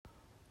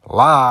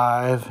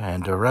Live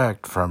and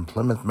direct from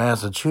Plymouth,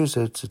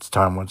 Massachusetts, it's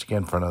time once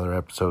again for another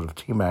episode of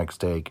T-Max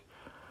Take,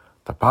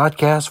 the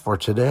podcast for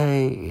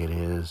today. It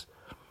is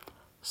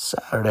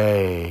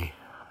Saturday,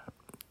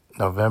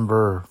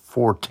 November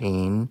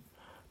 14,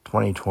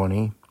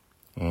 2020,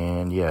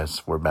 and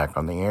yes, we're back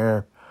on the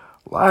air,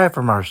 live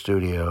from our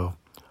studio.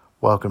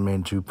 Welcome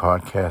into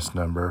podcast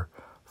number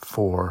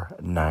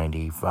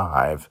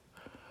 495,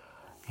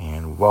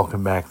 and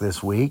welcome back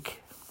this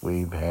week.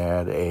 We've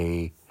had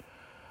a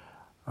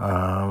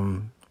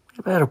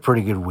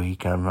pretty good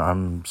week.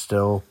 I'm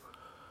still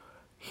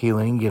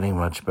healing, getting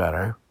much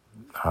better.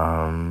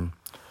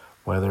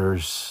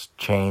 Weather's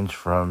changed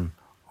from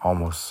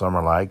almost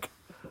summer-like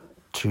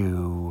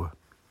to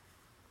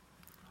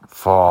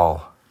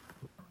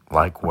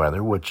fall-like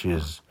weather, which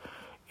is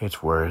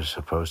it's where it's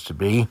supposed to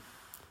be.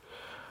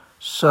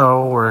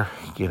 So we're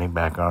getting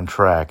back on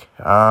track.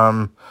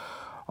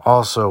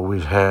 Also,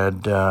 we've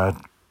had a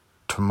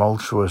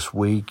tumultuous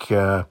week.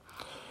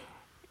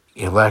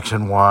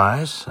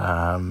 Election-wise,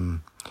 for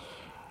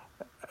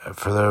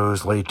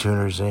those late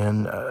tuners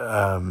in,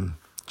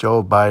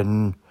 Joe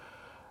Biden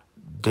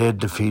did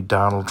defeat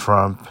Donald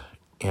Trump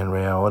in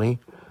reality,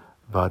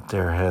 but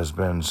there has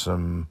been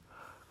some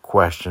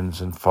questions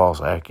and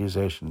false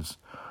accusations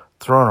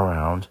thrown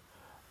around,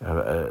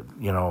 about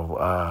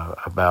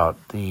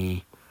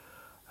the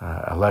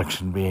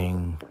election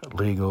being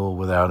legal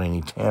without any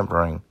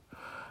tampering.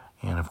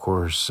 And, of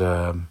course,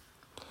 a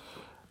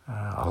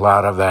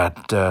lot of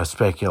that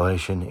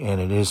speculation, and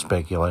it is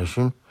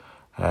speculation,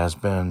 has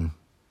been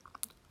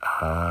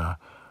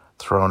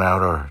thrown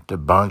out or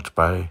debunked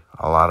by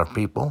a lot of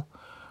people,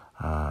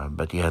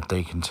 but yet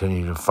they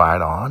continue to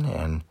fight on,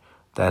 and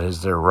that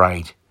is their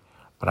right.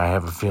 But I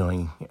have a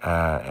feeling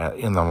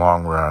in the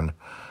long run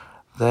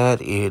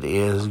that it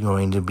is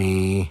going to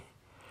be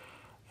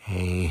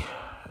a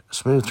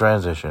smooth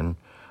transition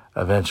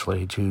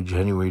eventually to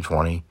January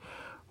 20,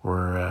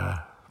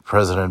 where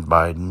President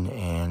Biden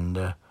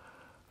and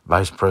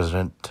Vice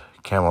President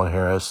Kamala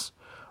Harris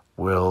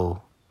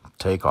will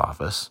take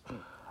office.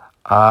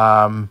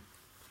 Not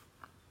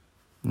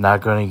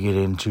going to get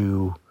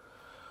into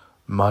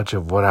much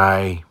of what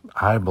I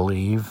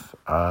believe.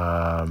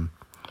 I'm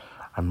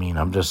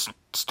just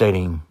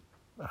stating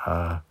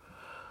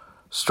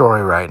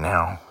story right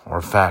now,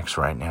 or facts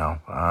right now.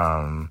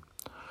 I'm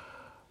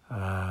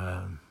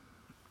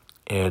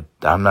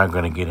not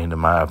going to get into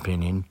my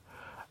opinion,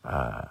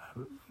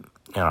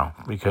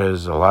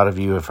 because a lot of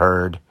you have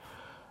heard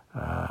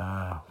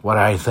what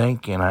I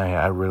think, and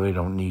I really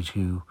don't need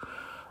to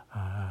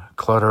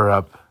clutter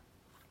up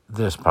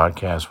this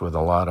podcast with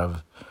a lot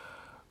of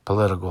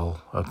political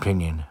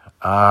opinion.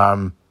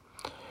 I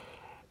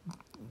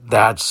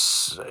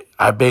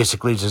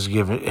basically just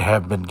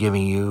have been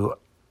giving you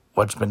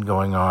what's been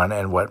going on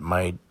and what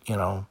might,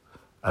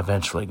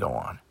 eventually go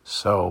on.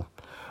 So,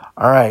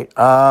 all right.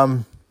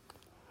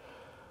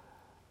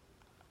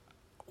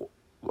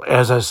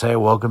 As I say,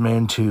 welcome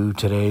into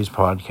today's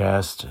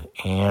podcast,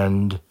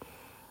 and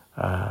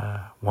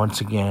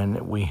once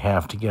again, we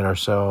have to get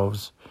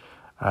ourselves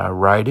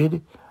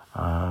righted.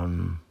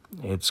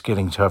 It's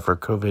getting tougher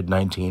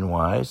COVID-19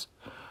 wise,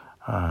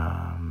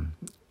 and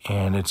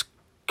it's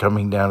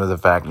coming down to the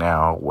fact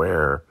now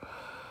where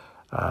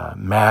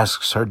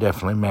masks are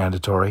definitely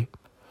mandatory.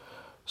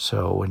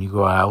 So when you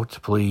go out,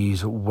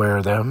 please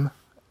wear them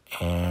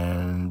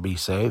and be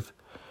safe.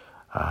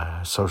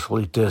 Be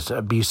socially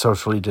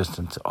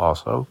distant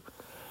also,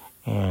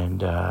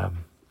 and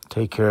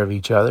take care of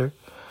each other.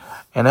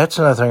 And that's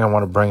another thing I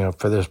want to bring up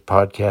for this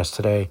podcast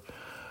today.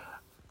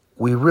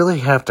 We really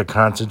have to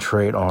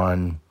concentrate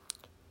on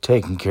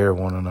taking care of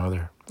one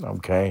another,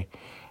 okay?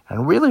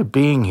 And really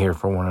being here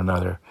for one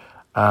another.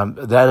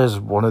 That is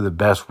one of the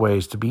best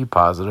ways to be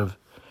positive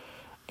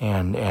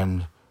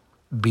and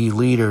be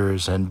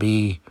leaders and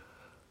be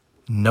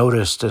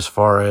noticed as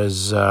far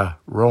as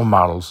role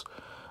models.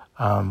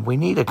 We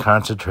need to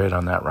concentrate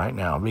on that right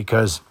now,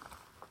 because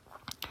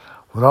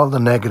with all the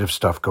negative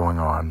stuff going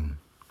on,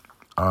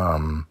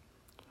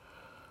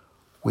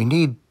 we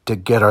need to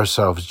get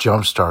ourselves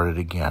jump-started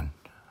again.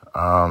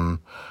 And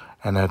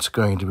that's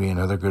going to be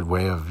another good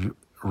way of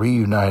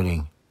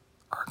reuniting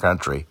our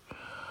country.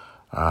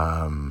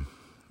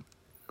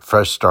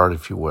 Fresh start,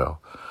 if you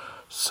will.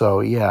 So,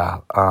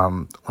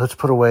 let's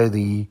put away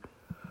the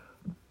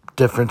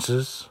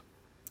differences,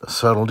 the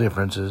subtle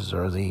differences,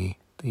 or the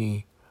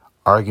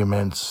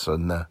arguments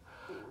and the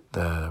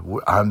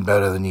I'm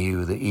better than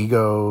you, the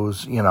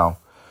egos,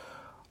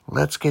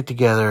 Let's get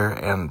together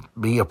and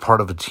be a part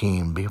of a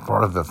team, be a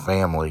part of a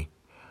family.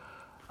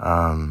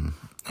 And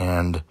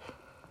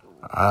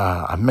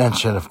I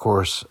mentioned, of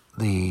course,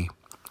 the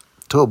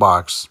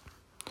toolbox,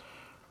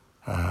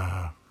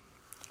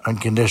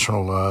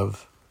 unconditional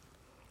love,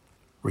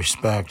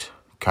 respect,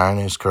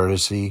 kindness,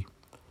 courtesy,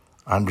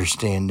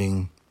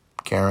 understanding,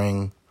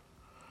 caring,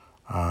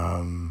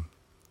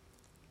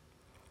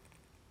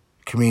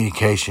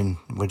 communication,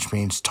 which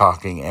means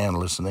talking and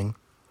listening.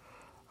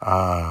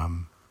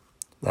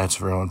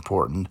 That's real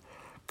important.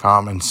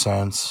 Common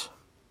sense,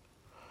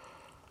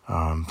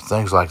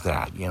 things like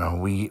that.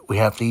 We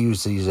have to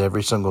use these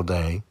every single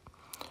day,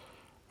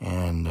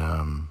 and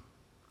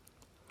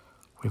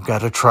we've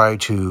got to try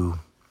to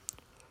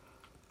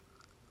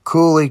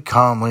coolly,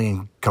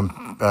 calmly,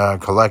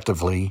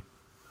 collectively,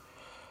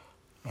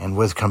 and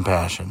with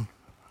compassion,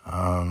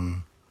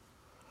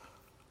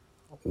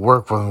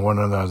 work with one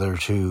another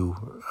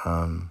to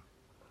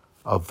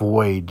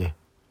avoid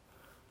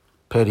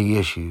petty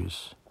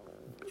issues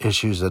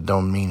that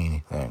don't mean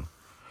anything.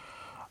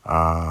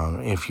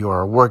 If you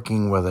are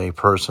working with a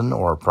person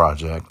or a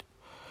project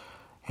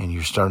and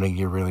you're starting to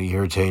get really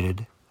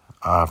irritated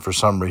for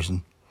some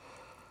reason,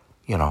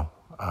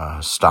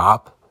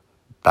 stop,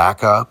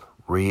 back up,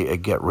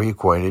 get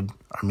reacquainted.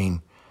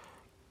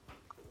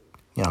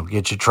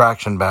 Get your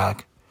traction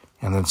back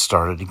and then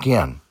start it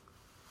again.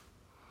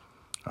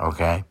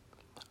 Okay?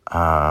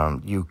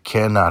 You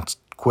cannot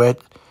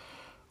quit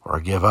or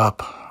give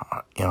up.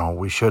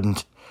 We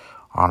shouldn't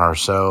on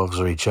ourselves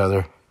or each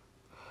other.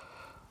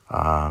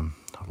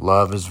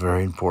 Love is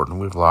very important.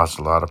 We've lost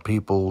a lot of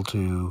people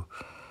to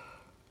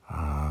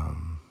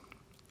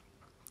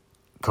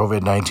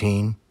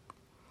COVID-19,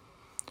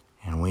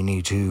 and we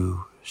need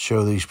to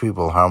show these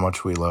people how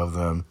much we love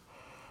them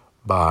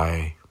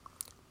by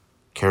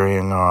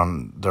carrying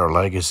on their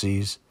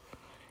legacies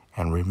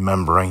and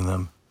remembering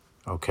them,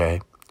 okay?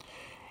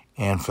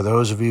 And for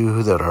those of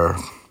you that are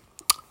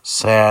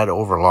sad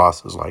over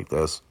losses like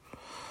this,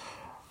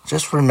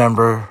 just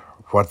remember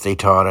what they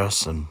taught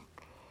us and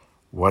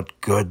what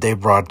good they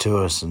brought to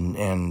us,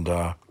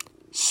 and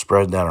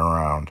spread that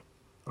around,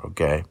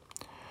 okay?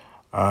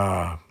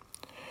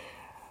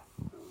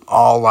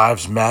 All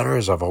lives matter,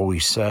 as I've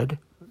always said,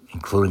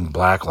 including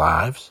Black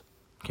lives,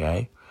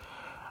 okay?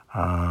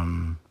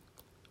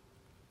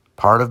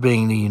 Part of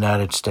being the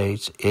United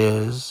States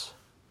is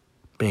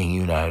being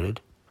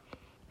united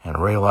and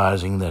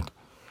realizing that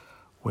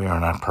we are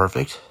not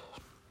perfect.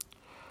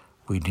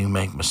 We do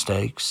make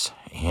mistakes,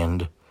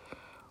 and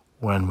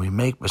when we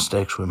make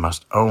mistakes, we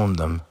must own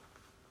them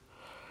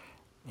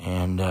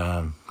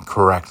and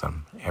correct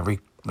them. Every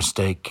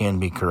mistake can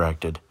be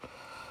corrected.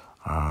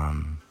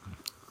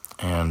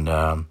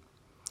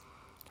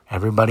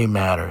 Everybody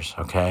matters,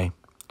 okay?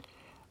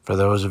 For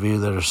those of you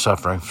that are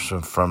suffering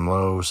from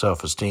low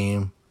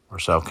self-esteem or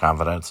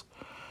self-confidence,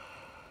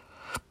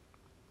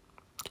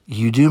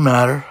 you do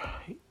matter,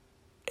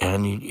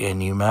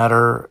 and you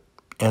matter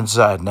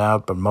inside and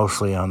out, but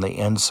mostly on the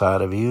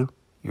inside of you.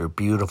 You're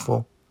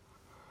beautiful.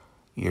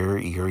 You're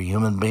a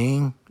human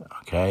being,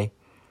 okay?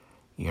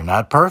 You're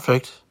not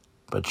perfect,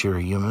 but you're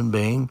a human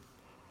being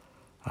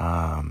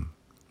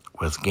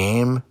with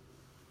game,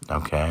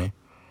 okay,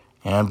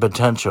 and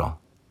potential.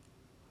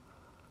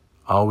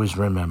 Always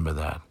remember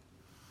that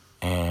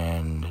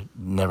and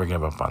never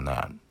give up on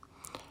that.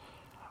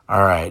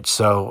 All right,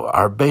 so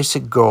our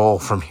basic goal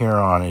from here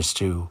on is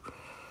to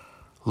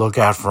look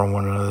out for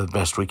one another the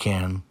best we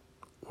can,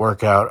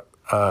 work out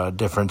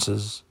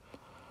differences,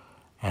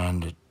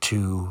 and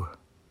to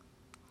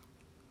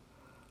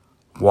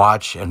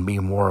watch and be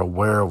more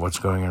aware of what's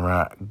going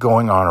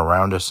on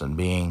around us, and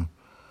being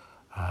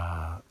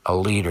a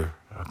leader,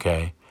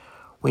 okay?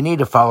 We need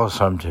to follow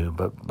some too,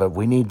 but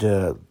we need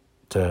to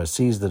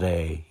seize the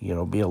day,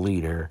 be a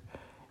leader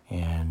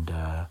and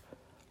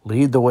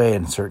lead the way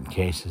in certain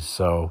cases,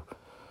 so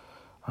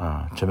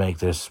to make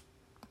this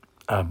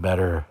a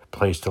better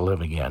place to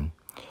live again.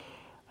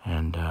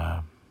 And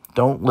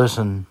don't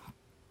listen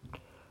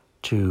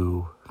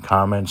to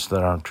comments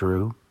that aren't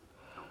true.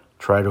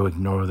 Try to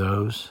ignore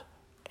those.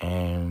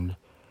 And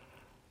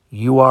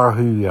you are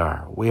who you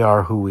are. We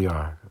are who we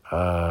are.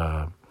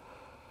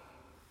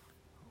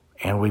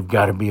 And we've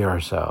got to be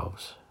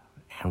ourselves.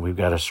 And we've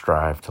got to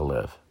strive to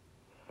live.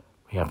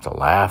 We have to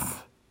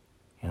laugh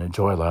and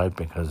enjoy life,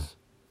 because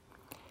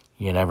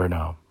you never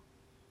know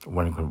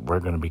when we're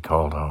going to be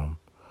called home.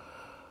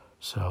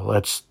 So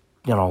let's,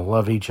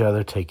 love each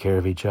other, take care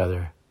of each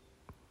other,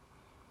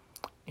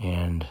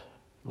 and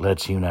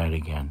let's unite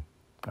again,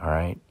 all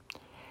right?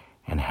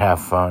 And have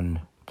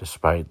fun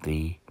despite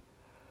the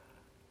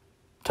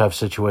tough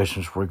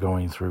situations we're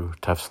going through,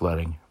 tough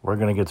sledding. We're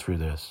going to get through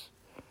this,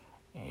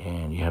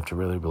 and you have to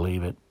really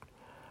believe it.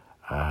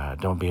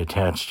 Don't be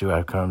attached to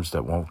outcomes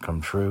that won't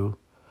come true.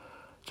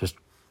 Just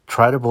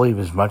try to believe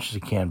as much as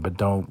you can, but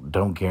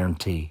don't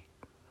guarantee,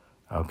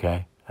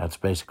 okay? That's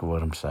basically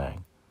what I'm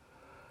saying.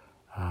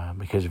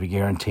 Because if you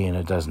guarantee and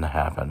it doesn't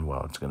happen,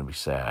 well, it's going to be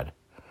sad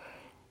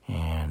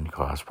and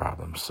cause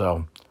problems.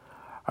 So,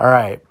 all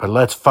right, but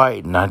let's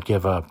fight and not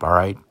give up, all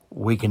right?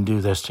 We can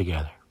do this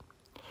together.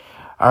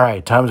 All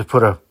right, time to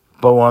put a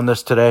bow on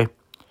this today.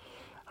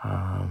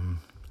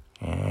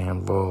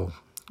 And we'll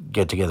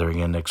get together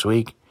again next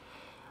week.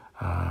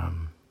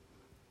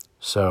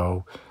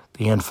 So,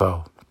 the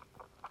info.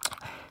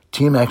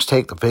 Team X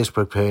Take, the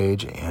Facebook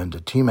page,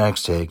 and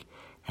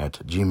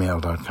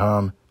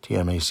teamxtake@gmail.com,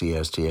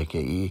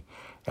 TMACSTAKE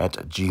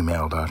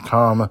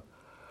 @gmail.com.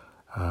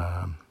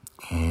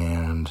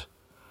 And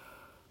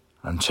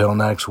until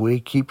next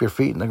week, keep your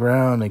feet in the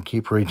ground and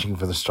keep reaching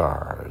for the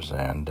stars.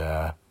 And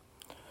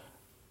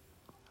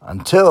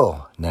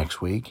until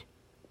next week,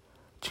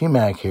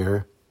 T-Mac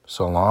here.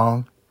 So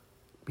long,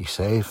 be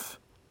safe,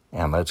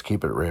 and let's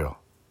keep it real.